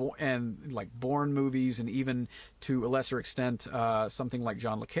Bourne movies, and even to a lesser extent something like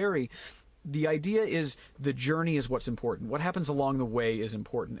John le Carre. The idea is the journey is what's important. What happens along the way is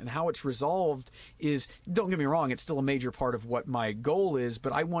important, and how it's resolved is, don't get me wrong, it's still a major part of what my goal is,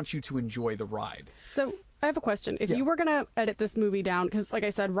 but I want you to enjoy the ride. So I have a question. If you were going to edit this movie down, because like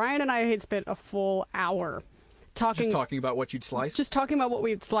I said, Ryan and I had spent a full hour talking about what you'd slice? Just talking about what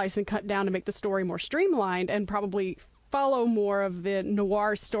we'd slice and cut down to make the story more streamlined and probably follow more of the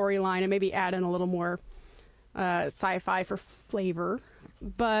noir storyline and maybe add in a little more sci-fi for flavor.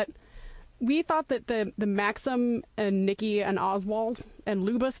 But we thought that the Maxim and Nikki and Oswald and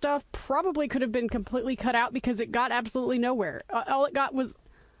Luba stuff probably could have been completely cut out because it got absolutely nowhere. All it got was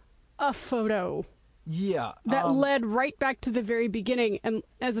a photo. Yeah. That led right back to the very beginning. And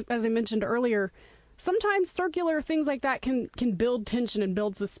as I mentioned earlier, sometimes circular things like that can build tension and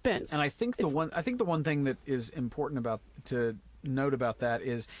build suspense. And I think the one thing that is important to note about that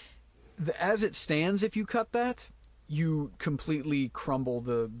is, as it stands, if you cut that, you completely crumble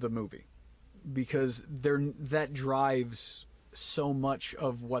the movie, because that drives so much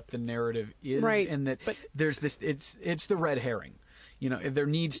of what the narrative is, Right, and that but- there's this. It's the red herring. There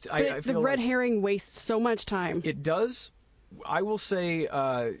needs to. But I the feel red like herring wastes so much time. it does. I will say,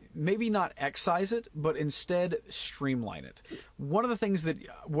 maybe not excise it, but instead streamline it. One of the things that,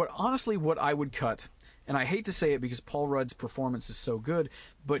 what I would cut, and I hate to say it because Paul Rudd's performance is so good,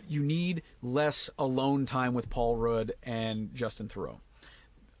 but you need less alone time with Paul Rudd and Justin Theroux.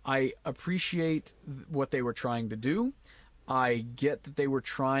 I appreciate what they were trying to do. I get that they were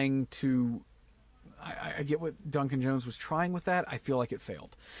trying to. I get what Duncan Jones was trying with that. I feel like it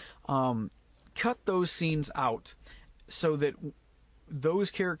failed. Cut those scenes out so that those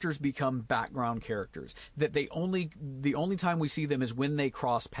characters become background characters. That the only time we see them is when they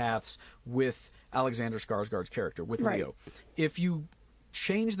cross paths with Alexander Skarsgård's character, with Right. Leo. If you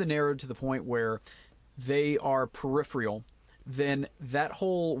change the narrative to the point where they are peripheral, then that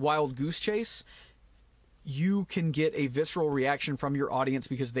whole wild goose chase, you can get a visceral reaction from your audience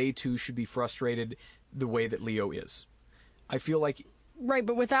because they too should be frustrated the way that Leo is. I feel like Right,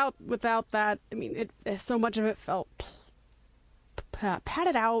 but without that, I mean, so much of it felt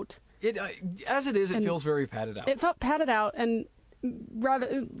padded out. it as it is, it And feels very padded out. It felt padded out, and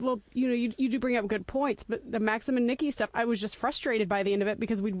rather, well, you do bring up good points, but the Maxim and Nikki stuff, I was just frustrated by the end of it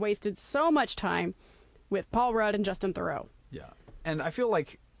because we'd wasted so much time with Paul Rudd and Justin Theroux. Yeah. And I feel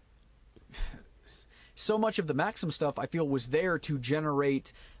like so much of the Maxim stuff, I feel, was there to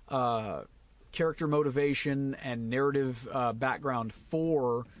generate character motivation and narrative background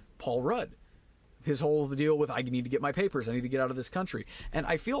for Paul Rudd. His whole deal with, I need to get my papers, I need to get out of this country. And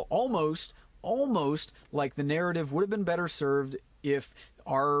I feel almost like the narrative would have been better served if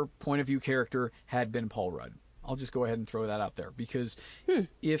our point of view character had been Paul Rudd. I'll just go ahead and throw that out there, because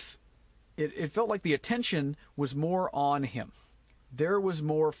if it felt like the attention was more on him. There was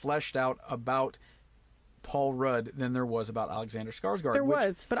more fleshed out about Paul Rudd than there was about Alexander Skarsgård. There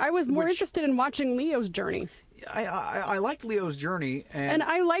was, but I was more interested in watching Leo's journey. I liked Leo's journey, and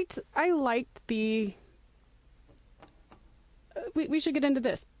I liked the. We should get into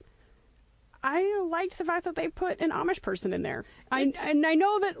this. I liked the fact that they put an Amish person in there. And I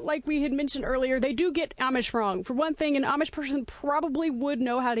know that, like we had mentioned earlier, they do get Amish wrong. For one thing, an Amish person probably would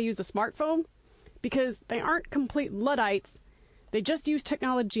know how to use a smartphone because they aren't complete Luddites. They just use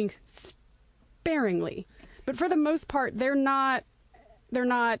technology sparingly. But for the most part, they're not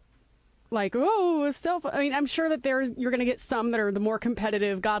like, oh, I mean, I'm sure that you're going to get some that are the more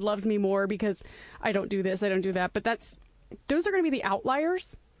competitive, God loves me more because I don't do this, I don't do that. But those are going to be the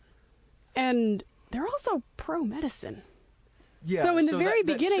outliers. And they're also pro-medicine. yeah. So in the very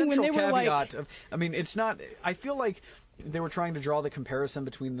beginning, when they were like, I mean, it's not. I feel like they were trying to draw the comparison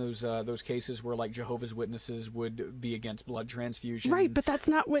between those cases where, like, Jehovah's Witnesses would be against blood transfusion. right, but that's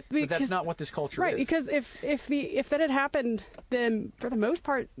not what. But that's not what this culture right, is. because if that had happened, then for the most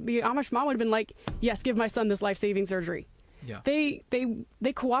part, the Amish mom would have been like, yes, give my son this life-saving surgery. Yeah. They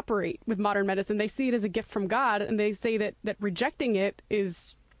cooperate with modern medicine. They see it as a gift from God, and they say that rejecting it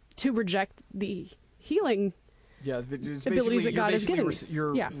is to reject the healing. Yeah, it's abilities that basically- God is you're giving basically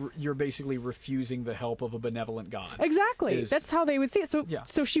you. you're basically refusing the help of a benevolent God. Exactly. Is- That's how they would see it. So Yeah.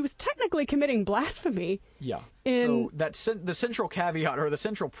 so she was technically committing blasphemy. Yeah. In- So the central caveat, or the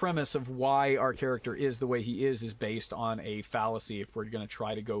central premise of why our character is the way he is based on a fallacy. If we're going to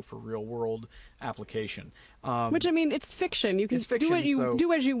try to go for real world application, Which, I mean, it's fiction. You can It's fiction, do what you so-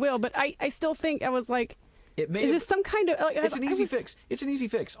 do as you will. But I still think I was like, it may. is have- this some kind of? Like, it's an I easy was- fix. It's an easy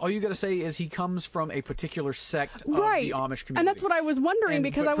fix. All you got to say is he comes from a particular sect of Right. the Amish community, And that's what I was wondering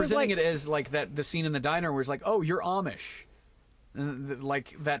because but I was presenting like, it as like that. The scene in the diner where it's like, oh, you're Amish. And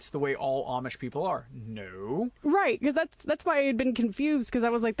like that's the way all Amish people are. No. right, because that's why I had been confused because I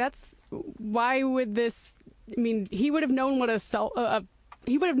was like, why would this? I mean, he would have known what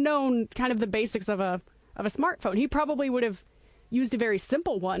he would have known kind of the basics of a smartphone. He probably would have used a very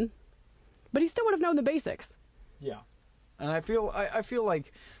simple one, but he still would have known the basics. Yeah, and I feel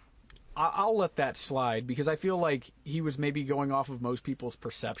like I'll let that slide because I feel like he was maybe going off of most people's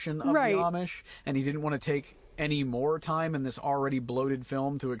perception of Right. the Amish, and he didn't want to take any more time in this already bloated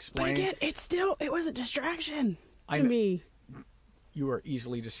film to But explain. again, it was a distraction I to know. me. You are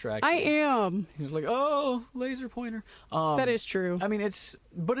easily distracted. I am. He's like, oh, laser pointer. That is true. I mean, it's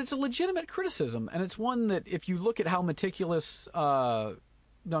a legitimate criticism, and it's one that if you look at how meticulous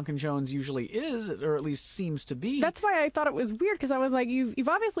Duncan Jones usually is, or at least seems to be. That's why I thought it was weird because I was like, you've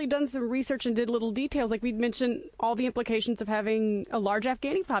obviously done some research and did little details, like we'd mentioned all the implications of having a large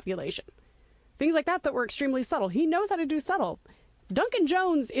Afghani population, things like that were extremely subtle. He knows how to do subtle. Duncan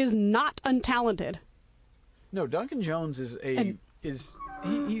Jones is not untalented. No, Duncan Jones is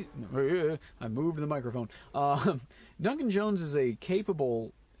I moved the microphone. Duncan Jones is a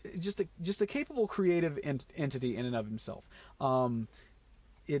capable, just a capable creative entity in and of himself.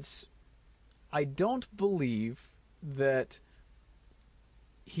 I don't believe that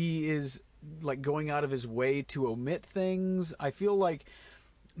he is like going out of his way to omit things. I feel like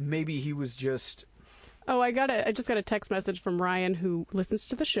maybe he was just. Oh, I just got a text message from Ryan, who listens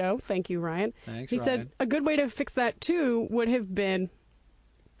to the show. Thank you, Ryan. Thanks, he Ryan. said a good way to fix that too would have been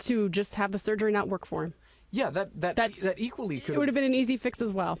to just have the surgery not work for him. Yeah, that equally could. It would have been an easy fix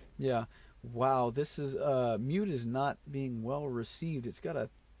as well. Yeah. Wow, this is Mute is not being well received. It's got a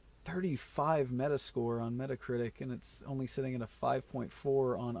 35 Metascore on Metacritic, and it's only sitting at a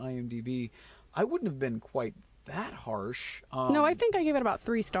 5.4 on IMDb. I wouldn't have been quite that harsh. No, I think I gave it about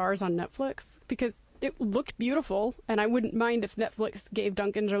 3 stars on Netflix because it looked beautiful, and I wouldn't mind if Netflix gave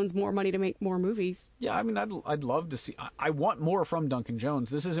Duncan Jones more money to make more movies. Yeah, I mean, I'd love to see. I want more from Duncan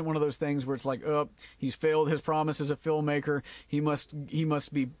Jones. This isn't one of those things where it's like, oh, he's failed his promise as a filmmaker. He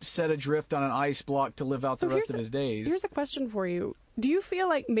must be set adrift on an ice block to live out the rest of his days. Here's a question for you. Do you feel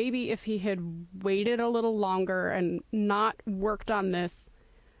like maybe if he had waited a little longer and not worked on this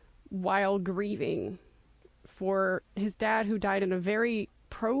while grieving for his dad, who died in a very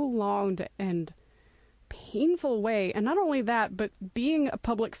prolonged and painful way, and not only that, but being a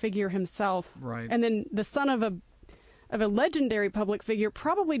public figure himself, right, and then the son of a legendary public figure,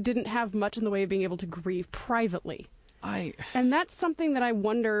 probably didn't have much in the way of being able to grieve privately. And that's something that I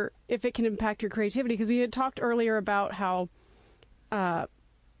wonder if it can impact your creativity, because we had talked earlier about how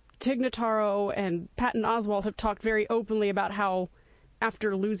Tig Notaro and Patton Oswalt have talked very openly about how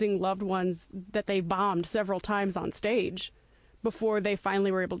after losing loved ones that they bombed several times on stage before they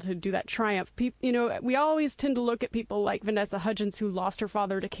finally were able to do that triumph. We always tend to look at people like Vanessa Hudgens, who lost her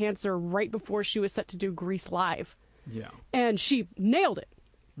father to cancer right before she was set to do Grease Live. Yeah. And she nailed it.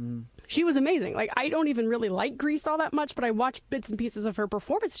 She was amazing. Like, I don't even really like Grease all that much, but I watched bits and pieces of her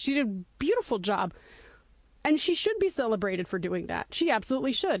performance. She did a beautiful job. And she should be celebrated for doing that. She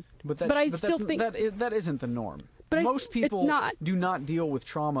absolutely should. But I still think that isn't the norm. But most people not. do not deal with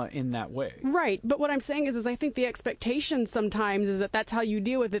trauma in that way. Right, but what I'm saying is I think the expectation sometimes is that that's how you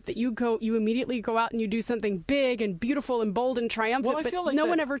deal with it, that you immediately go out and you do something big and beautiful and bold and triumphant, well, but no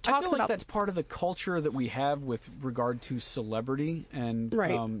one ever talks about that's part of the culture that we have with regard to celebrity and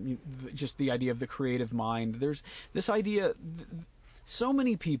right. Just the idea of the creative mind. There's this idea, so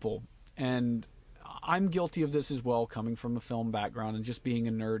many people, and I'm guilty of this as well, coming from a film background and just being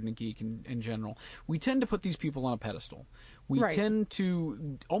a nerd and a geek in general. We tend to put these people on a pedestal. We right. tend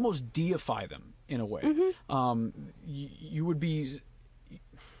to almost deify them in a way. Mm-hmm. You would be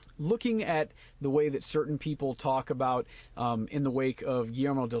looking at the way that certain people talk about, in the wake of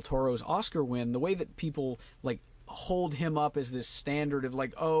Guillermo del Toro's Oscar win, the way that people like hold him up as this standard of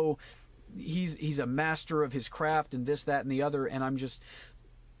like, oh, he's a master of his craft and this, that, and the other, and I'm just...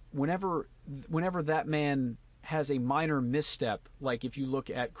 Whenever that man has a minor misstep, like if you look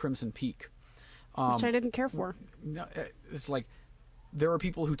at Crimson Peak, which I didn't care for, it's like there are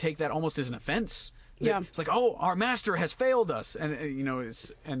people who take that almost as an offense. Yeah, it's like, oh, our master has failed us,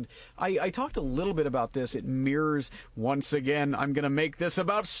 and I talked a little bit about this. It mirrors once again. I'm going to make this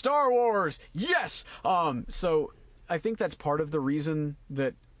about Star Wars. Yes. So I think that's part of the reason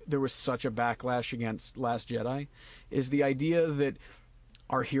that there was such a backlash against Last Jedi, is the idea that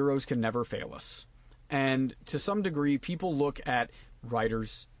our heroes can never fail us. And to some degree, people look at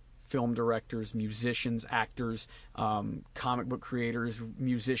writers, film directors, musicians, actors, comic book creators,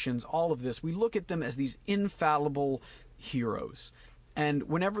 musicians, all of this. We look at them as these infallible heroes. And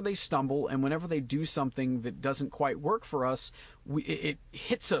whenever they stumble and whenever they do something that doesn't quite work for us, it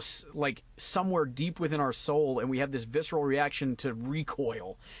hits us like somewhere deep within our soul, and we have this visceral reaction to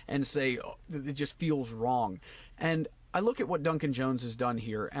recoil and say, oh, it just feels wrong. And I look at what Duncan Jones has done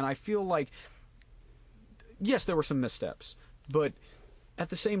here, and I feel like, yes, there were some missteps, but at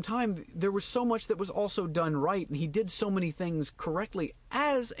the same time, there was so much that was also done right, and he did so many things correctly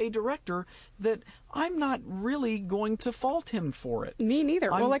as a director that I'm not really going to fault him for it. Me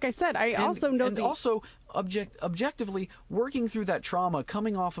neither. Well, like I said, also objectively, working through that trauma,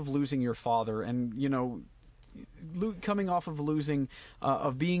 coming off of losing your father, and, coming off of losing,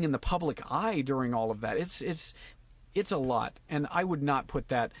 of being in the public eye during all of that, it's a lot, and I would not put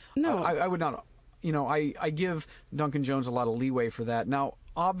that. No, I would not. I give Duncan Jones a lot of leeway for that. Now,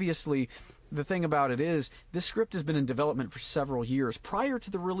 obviously, the thing about it is this script has been in development for several years, prior to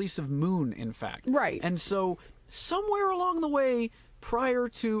the release of Moon, in fact. Right. And so, somewhere along the way, prior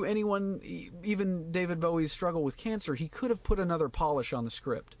to anyone, even David Bowie's struggle with cancer, he could have put another polish on the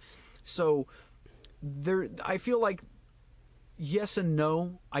script. So, I feel like, yes and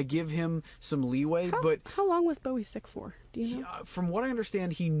no. I give him some leeway, but how long was Bowie sick for? Do you know? from what I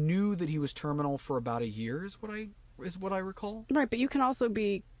understand, he knew that he was terminal for about a year. Is what I recall. Right, but you can also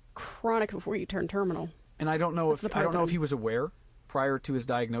be chronic before you turn terminal. And I don't know That's if he was aware prior to his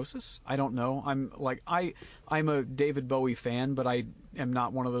diagnosis. I don't know. I'm a David Bowie fan, but I am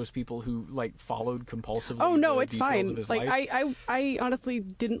not one of those people who like followed compulsively. Oh no, the it's details fine. Of his Like life. I honestly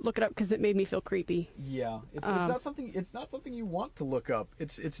didn't look it up because it made me feel creepy. Yeah, it's not something. It's not something you want to look up.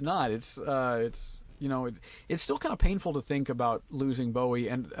 It's not. It's you know, it's still kind of painful to think about losing Bowie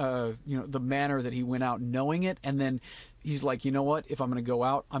and you know, the manner that he went out knowing it, and then he's like, you know what? If I'm going to go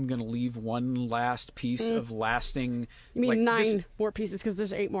out, I'm going to leave one last piece of lasting. You mean like, 9 more pieces because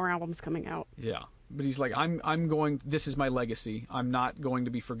there's 8 more albums coming out. Yeah. But he's like, I'm going. This is my legacy. I'm not going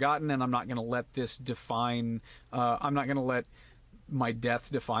to be forgotten, and I'm not going to let this define. I'm not going to let my death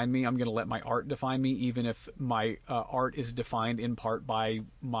define me. I'm going to let my art define me, even if my art is defined in part by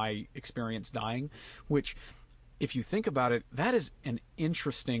my experience dying. Which, if you think about it, that is an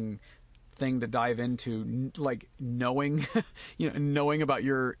interesting thing to dive into, like knowing knowing about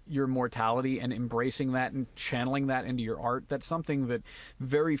your mortality and embracing that and channeling that into your art. That's something that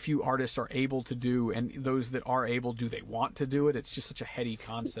very few artists are able to do, and those that are able, do they want to do it? It's just such a heady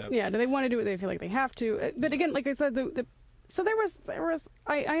concept. Yeah, do they want to do it? They feel like they have to. But again, like I said, so there was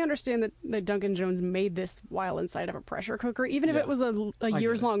I understand that Duncan Jones made this while inside of a pressure cooker. Even if it was a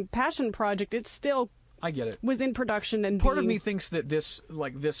years-long passion project, it's still, I get it, was in production. And part of me thinks that this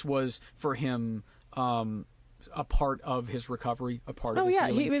was for him a part of his recovery, a part of his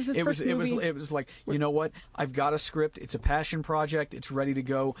healing. It was his first movie. It was like, you know what? I've got a script. It's a passion project. It's ready to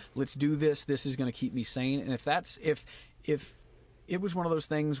go. Let's do this. This is going to keep me sane. And if it was one of those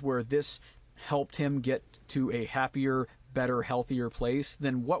things where this helped him get to a happier, better, healthier place,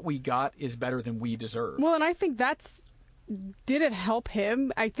 then what we got is better than we deserve. Well, and I think did it help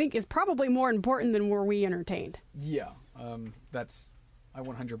him? I think is probably more important than were we entertained. Yeah, I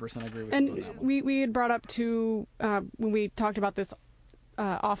 100% agree with you and on that one. we had brought up to when we talked about this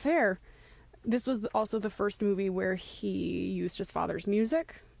off air. This was also the first movie where he used his father's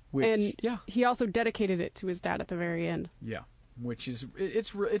music, and he also dedicated it to his dad at the very end. Yeah, which is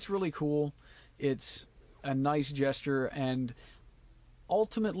it's really cool. It's a nice gesture, and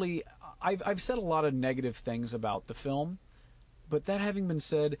ultimately, I've said a lot of negative things about the film, but that having been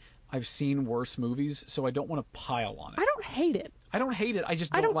said, I've seen worse movies, so I don't want to pile on it. I don't hate it. I don't hate it. I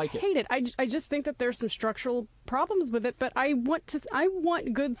just don't like it. I don't hate it. I just think that there's some structural problems with it, but I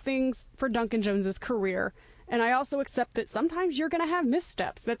want good things for Duncan Jones's career. And I also accept that sometimes you're going to have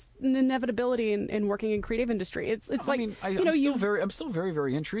missteps. That's an inevitability in working in creative industry. It's like, I'm still very,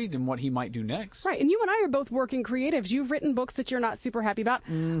 very intrigued in what he might do next. Right, and you and I are both working creatives. You've written books that you're not super happy about.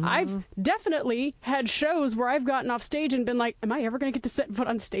 Mm-hmm. I've definitely had shows where I've gotten off stage and been like, am I ever going to get to set foot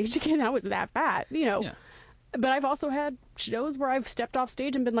on stage again? How was that bad? Yeah. But I've also had shows where I've stepped off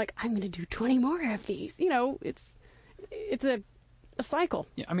stage and been like, I'm going to do 20 more of these. It's a cycle.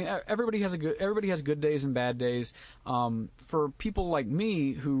 Yeah, I mean, everybody has good days and bad days. For people like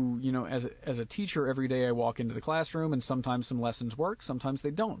me, who as a teacher, every day I walk into the classroom, and sometimes some lessons work, sometimes they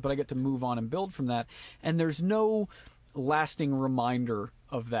don't. But I get to move on and build from that, and there's no lasting reminder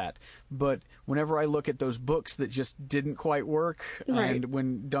of that. But whenever I look at those books that just didn't quite work, right. And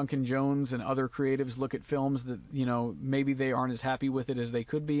when Duncan Jones and other creatives look at films that maybe they aren't as happy with it as they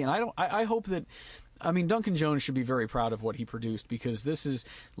could be, and I hope that. I mean, Duncan Jones should be very proud of what he produced, because this is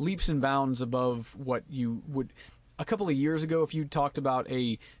leaps and bounds above what you would. A couple of years ago, if you talked about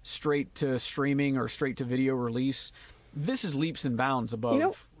a straight to streaming or straight to video release, this is leaps and bounds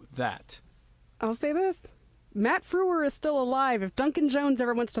above that. I'll say this. Matt Frewer is still alive. If Duncan Jones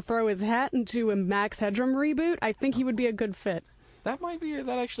ever wants to throw his hat into a Max Headroom reboot, I think he would be a good fit. That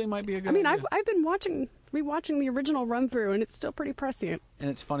actually might be a good I mean, idea. I've been rewatching the original run through, and it's still pretty prescient. And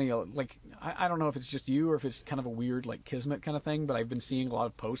it's funny, like, I don't know if it's just you or if it's kind of a weird, like, kismet kind of thing, but I've been seeing a lot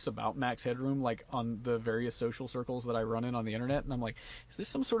of posts about Max Headroom, like, on the various social circles that I run in on the internet, and I'm like, is this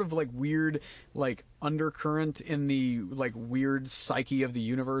some sort of, like, weird, like, undercurrent in the, like, weird psyche of the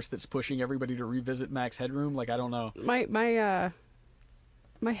universe that's pushing everybody to revisit Max Headroom? Like, I don't know.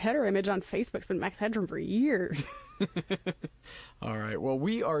 My header image on Facebook's been Max Headroom for years. All right. Well,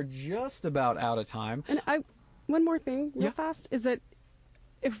 we are just about out of time. And one more thing real fast is that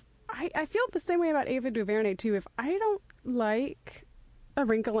if I feel the same way about Ava DuVernay too. If I don't like A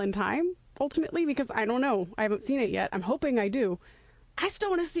Wrinkle in Time, ultimately, because I don't know, I haven't seen it yet. I'm hoping I do. I still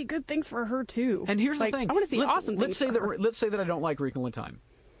want to see good things for her too. And here's the thing: I want to see awesome things. Let's say that I don't like Wrinkle in Time.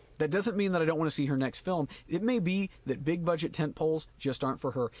 That doesn't mean that I don't want to see her next film. It may be that big budget tentpoles just aren't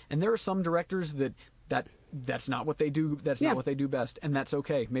for her. And there are some directors that that's not what they do. That's not what they do best, and that's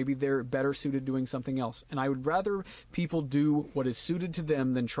okay. Maybe they're better suited doing something else. And I would rather people do what is suited to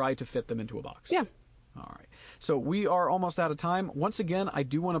them than try to fit them into a box. Yeah. All right. So we are almost out of time. Once again, I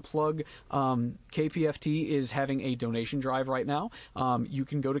do want to plug KPFT is having a donation drive right now. You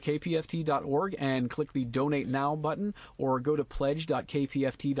can go to kpft.org and click the Donate Now button, or go to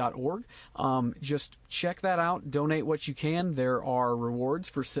pledge.kpft.org. Just check that out. Donate what you can. There are rewards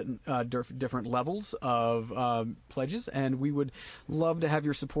for different levels of pledges, and we would love to have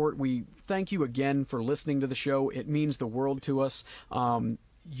your support. We thank you again for listening to the show. It means the world to us.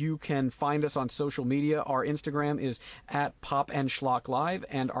 You can find us on social media. Our Instagram is at Pop and Schlock Live,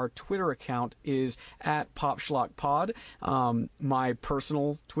 and our Twitter account is at Pop Schlock Pod. My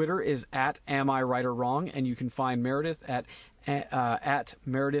personal Twitter is at Am I Right or Wrong, and you can find Meredith at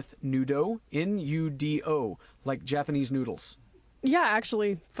Meredith Nudo, Nudo, like Japanese noodles. Yeah,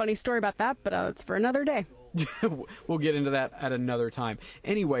 actually, funny story about that, but it's for another day. We'll get into that at another time.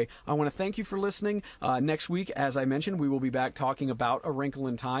 Anyway, I want to thank you for listening. Next week, as I mentioned, we will be back talking about A Wrinkle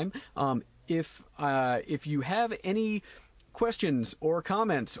in Time. If you have any questions or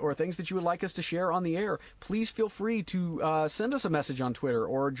comments or things that you would like us to share on the air, please feel free to send us a message on Twitter,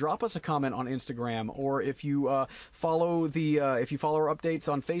 or drop us a comment on Instagram, or if you follow our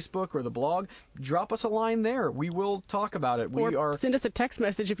updates on Facebook or the blog, drop us a line there. We will talk about it. Or send us a text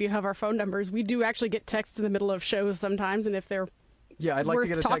message if you have our phone numbers. We do actually get texts in the middle of shows sometimes, and if they're I'd like to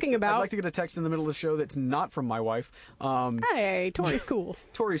get a text. I'd like to get a text in the middle of the show that's not from my wife. Hey, Tori's cool.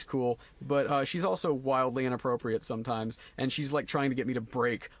 Tori's cool, but she's also wildly inappropriate sometimes, and she's like trying to get me to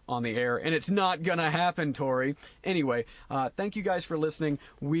break on the air, and it's not gonna happen, Tori. Anyway, thank you guys for listening.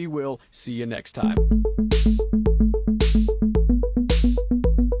 We will see you next time.